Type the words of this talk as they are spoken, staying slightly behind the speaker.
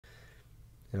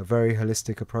very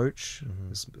holistic approach.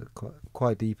 It's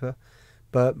quite deeper.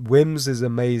 But Wim's is an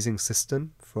amazing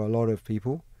system for a lot of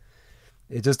people.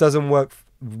 It just doesn't work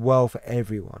well for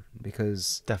everyone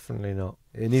because definitely not.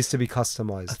 It needs to be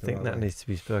customized. I think that needs to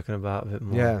be spoken about a bit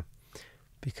more. Yeah,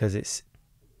 because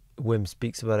Wim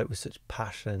speaks about it with such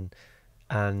passion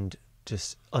and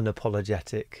just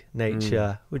unapologetic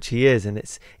nature, which he is, and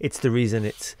it's the reason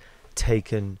it's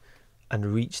taken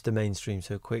and reached the mainstream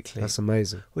so quickly. That's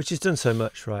amazing. Which has done so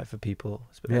much, right, for people,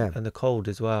 and the cold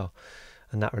as well,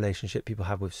 and that relationship people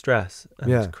have with stress,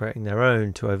 and creating their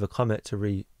own to overcome it,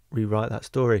 to rewrite that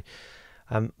story.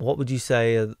 What would you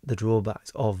say are the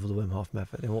drawbacks of the Wim Hof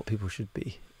Method and what people should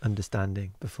be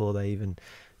understanding before they even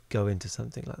go into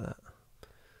something like that?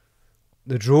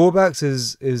 The drawbacks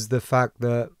is the fact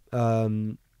that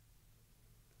the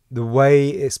way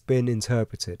it's been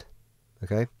interpreted.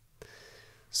 Okay,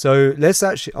 so let's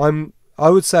actually. I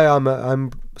would say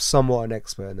I'm somewhat an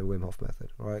expert in the Wim Hof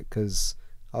Method, right? Because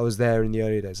I was there in the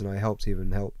early days and I helped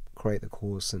create the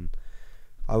course, and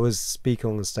I was speaking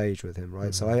on the stage with him,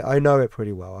 right? So I know it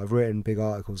pretty well. I've written big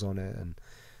articles on it, and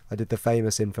I did the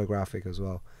famous infographic as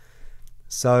well.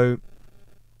 So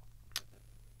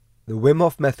the Wim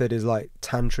Hof Method is like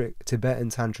Tibetan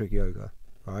tantric yoga,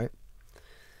 right?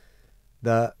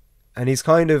 And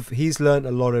he's learned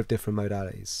a lot of different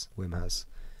modalities, Wim has,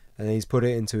 and he's put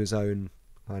it into his own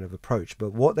kind of approach.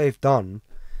 But what they've done,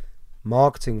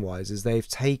 marketing wise, is they've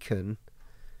taken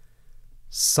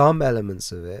some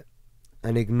elements of it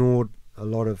and ignored a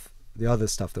lot of the other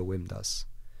stuff that Wim does,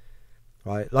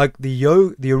 right? Like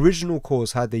the original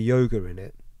course had the yoga in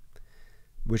it,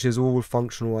 which is all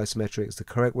functional isometric. It's the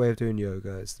correct way of doing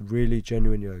yoga. It's really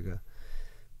genuine yoga.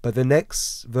 But the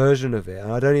next version of it,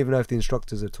 and I don't even know if the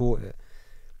instructors have taught it,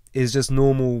 is just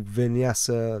normal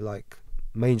vinyasa, like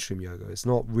mainstream yoga. It's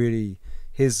not really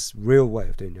his real way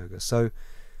of doing yoga. So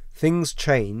things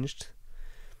changed,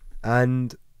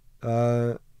 and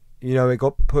it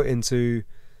got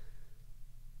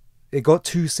it got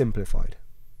too simplified,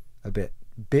 a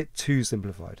bit too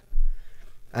simplified,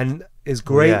 and it's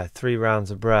great. Well, 3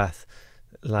 rounds of breath,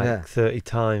 30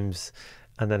 times.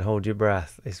 And then hold your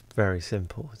breath. It's very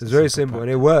simple. It's very simple,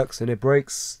 practice. And it works, and it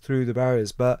breaks through the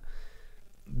barriers. But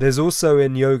there's also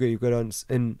in yoga, you've got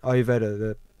in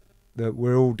Ayurveda that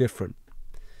we're all different.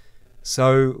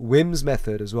 So Wim's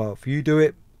method as well. If you do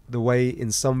it the way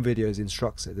in some videos he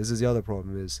instructs it, this is the other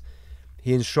problem, is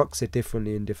he instructs it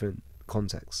differently in different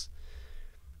contexts.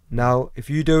 Now,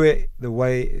 if you do it the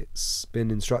way it's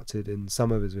been instructed in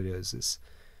some of his videos, it's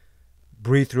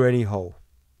breathe through any hole.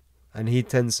 And he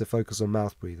tends to focus on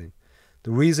mouth breathing.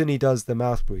 The reason he does the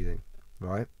mouth breathing,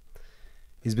 right,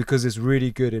 is because it's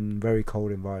really good in very cold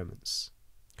environments.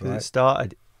 Because it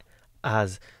started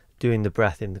as doing the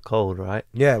breath in the cold, right?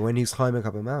 Yeah, when he's climbing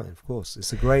up a mountain, of course.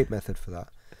 It's a great method for that.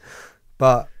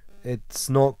 But it's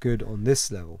not good on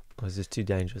this level. Because it's too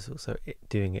dangerous also,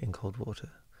 doing it in cold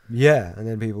water. Yeah, and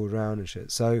then people drown and shit.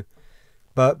 So,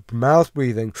 but mouth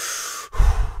breathing...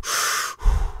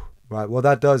 Right, what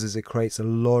that does is it creates a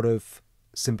lot of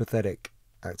sympathetic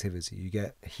activity. You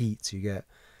get heat, you get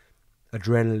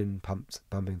adrenaline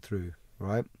pumping through,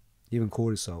 right? Even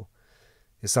cortisol.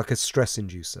 It's like a stress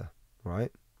inducer,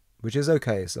 right? Which is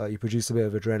okay. It's like you produce a bit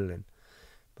of adrenaline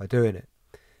by doing it.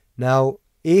 Now,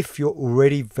 if you're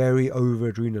already very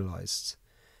over-adrenalized,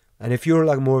 and if you're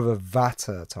like more of a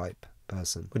Vata type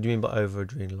person. What do you mean by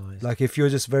over-adrenalized? Like if you're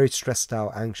just very stressed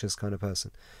out, anxious kind of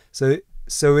person.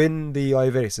 So in the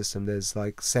Ayurvedic system, there's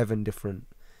like 7 different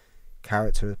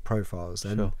character profiles,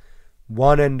 and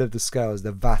one end of the scale is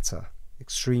the Vata,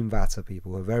 extreme Vata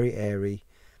people who are very airy.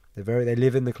 They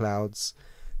live in the clouds.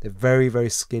 They're very, very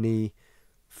skinny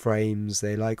frames.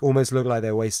 They like almost look like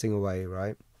they're wasting away,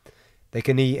 right? They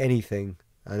can eat anything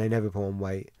and they never put on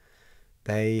weight.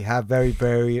 They have very,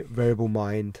 very variable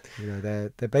mind.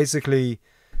 They're basically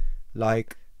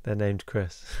like... They're named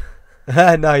Chris.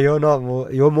 No, you're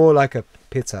not. You're more like a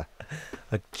Pitta.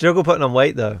 I struggle putting on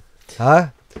weight though. Huh?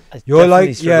 You're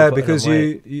like because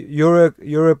you're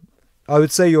a. I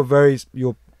would say you're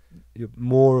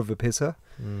more of a Pitta,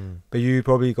 but you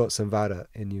probably got some Vata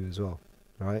in you as well,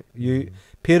 right?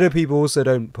 Pitta people also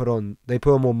don't put on. They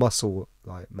put on more muscle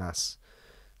like mass.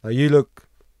 Like you look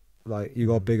like you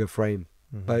got a bigger frame,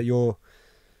 but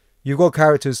you've got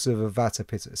characters of a Vata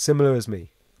Pitta, similar as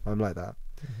me. I'm like that.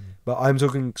 But I'm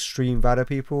talking extreme Vata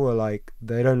people are like,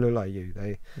 they don't look like you.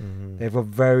 They've got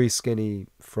very skinny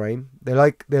frame.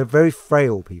 They're very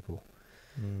frail people,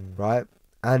 right?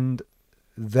 And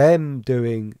them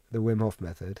doing the Wim Hof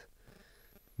Method,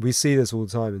 we see this all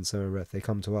the time in SOMA Breath. They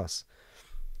come to us,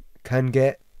 can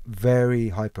get very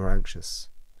hyper anxious,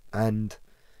 and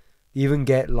even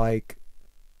get like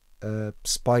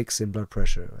spikes in blood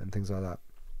pressure and things like that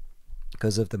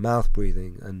because of the mouth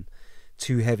breathing and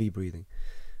too heavy breathing.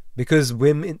 Because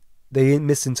they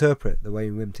misinterpret the way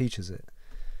Wim teaches it.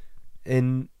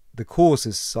 In the course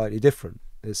is slightly different.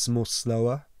 It's more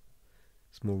slower.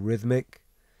 It's more rhythmic.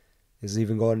 It's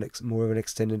even got more of an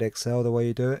extended exhale the way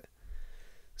you do it.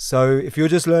 So if you're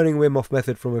just learning Wim Hof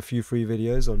Method from a few free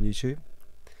videos on YouTube,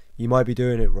 you might be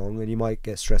doing it wrong and you might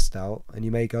get stressed out and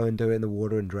you may go and do it in the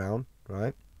water and drown,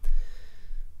 right?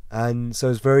 And so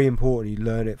it's very important you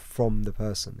learn it from the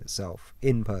person itself,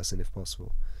 in person if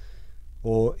possible,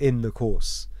 or in the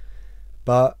course.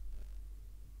 But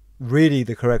really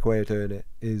the correct way of doing it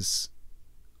is,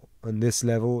 on this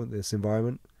level, this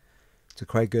environment, to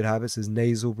create good habits, is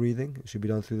nasal breathing. It should be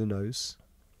done through the nose,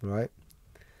 right?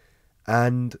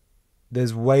 And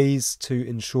there's ways to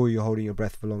ensure you're holding your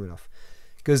breath for long enough.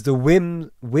 Because the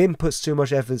Wim puts too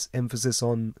much emphasis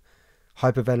on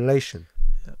hyperventilation.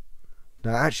 Yep.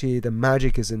 Now actually the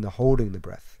magic is in the holding the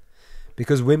breath.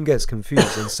 Because Wim gets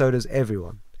confused and so does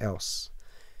everyone else.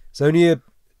 It's only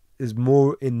is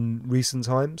more in recent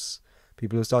times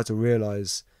people have started to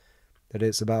realize that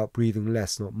it's about breathing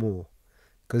less, not more.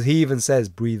 Because he even says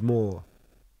breathe more,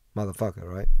 motherfucker,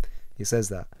 right? He says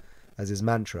that as his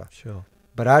mantra. Sure.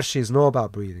 But actually it's not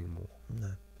about breathing more.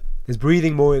 No. It's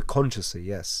breathing more consciously,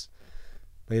 yes.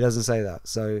 But he doesn't say that.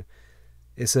 So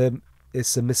it's a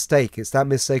mistake. It's that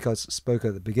mistake I spoke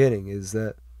at the beginning, is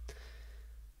that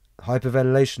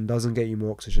hyperventilation doesn't get you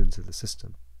more oxygen to the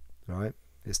system, right?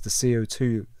 It's the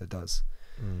CO2 that does.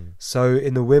 So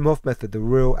in the Wim Hof Method, the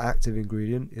real active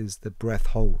ingredient is the breath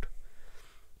hold.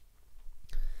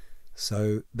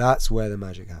 So that's where the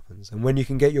magic happens. And when you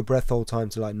can get your breath hold time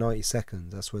to like 90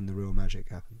 seconds, that's when the real magic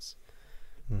happens.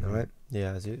 Mm-hmm. All right?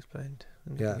 Yeah, as you explained.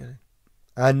 Yeah.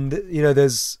 And, you know,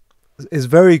 it's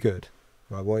very good,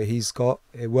 right? What he's got,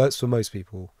 it works for most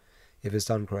people if it's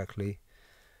done correctly.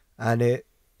 And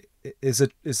it's a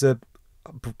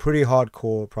pretty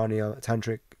hardcore pranayama,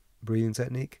 tantric breathing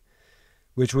technique,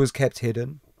 which was kept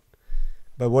hidden.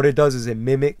 But what it does is it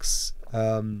mimics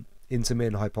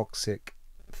intermittent hypoxic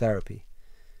therapy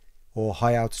or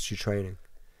high altitude training,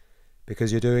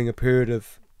 because you're doing a period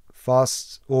of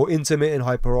fast or intermittent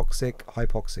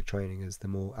hypoxic training is the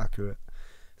more accurate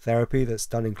therapy that's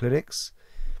done in clinics,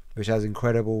 which has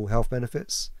incredible health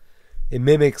benefits. It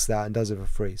mimics that and does it for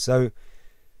free. So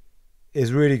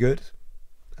it's really good.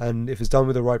 And if it's done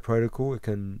with the right protocol, it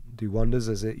can do wonders,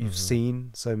 as you've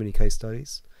seen so many case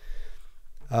studies.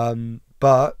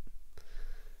 But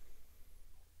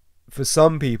for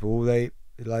some people, they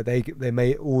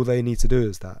may, all they need to do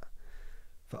is that.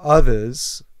 For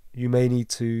others, you may need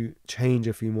to change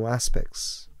a few more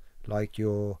aspects, like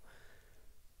your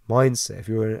mindset. If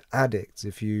you're an addict,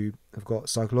 if you have got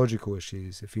psychological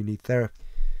issues, if you need therapy,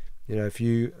 you know, if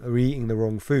you are eating the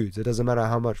wrong foods, it doesn't matter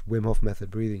how much Wim Hof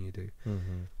Method breathing you do.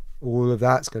 All of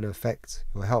that's going to affect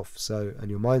your health, and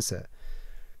your mindset.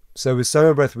 So with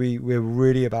SOMA Breath, we're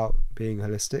really about being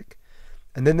holistic.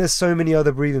 And then there's so many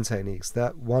other breathing techniques.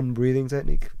 That one breathing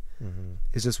technique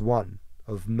is just one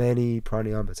of many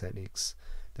pranayama techniques.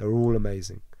 They're all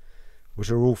amazing, which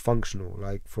are all functional,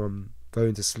 like from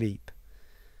going to sleep,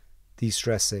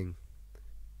 de-stressing,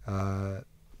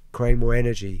 creating more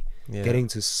energy, getting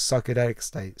to psychedelic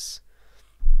states.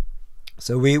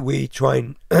 So we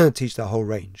try and teach that whole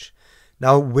range.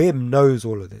 Now Wim knows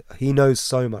all of it. He knows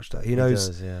so much. That he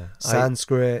knows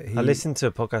Sanskrit. I listened to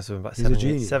a podcast with him about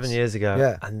 7 years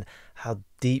ago, and how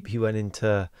deep he went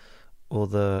into all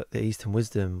the Eastern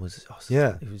wisdom was.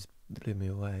 It blew me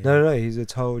away. No, he's a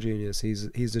total genius.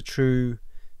 He's a true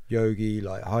yogi,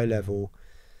 like high level.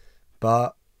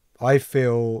 But I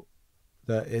feel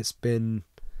that it's been,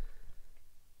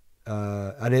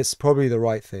 and it's probably the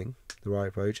right thing, the right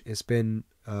approach. It's been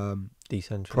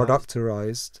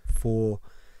productized for,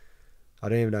 I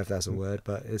don't even know if that's a word,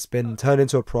 but it's been turned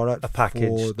into a product, a package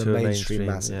for the mainstream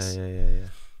masses. Yeah.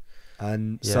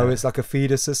 And so it's like a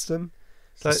feeder system.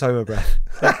 It's like SOMA Breath.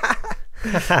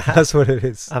 That's what it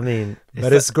is. I mean,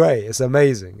 it's great. It's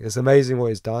amazing. It's amazing what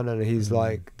he's done, and he's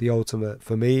like the ultimate,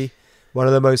 for me, one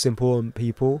of the most important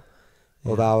people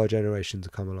of our generation to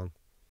come along.